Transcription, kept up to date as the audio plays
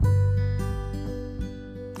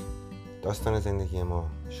داستان زندگی ما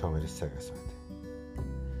شامل 3 قسمته.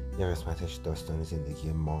 یه قسمتش داستان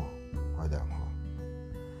زندگی ما آدم ها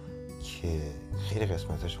که خیلی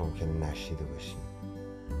قسمتش ممکنه نشنیده باشین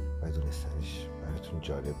و دونستنش براتون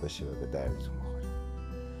جالب باشه و به دردتون بخوره.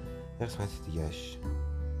 یه قسمت دیگهش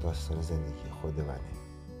داستان زندگی خود منه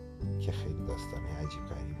که خیلی داستان عجیب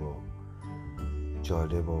غریب و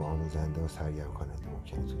جالب و آموزنده و سرگرم کننده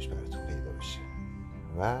ممکنه توش براتون پیدا بشه.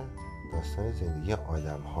 و داستان زندگی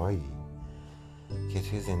آدم هایی که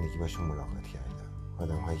توی زندگی باشون ملاقات کردم،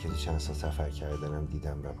 آدم هایی که چند سال سفر کردنم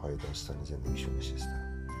دیدم و پای داستان زندگیشون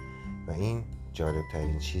نشستم و این جالب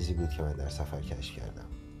ترین چیزی بود که من در سفر کشف کردم.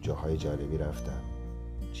 جاهای جالبی رفتم،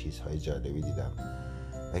 چیزهای جالبی دیدم،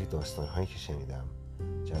 ولی داستان هایی که شنیدم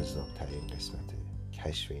جذاب ترین قسمت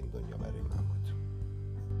کشف این دنیا برای من بود.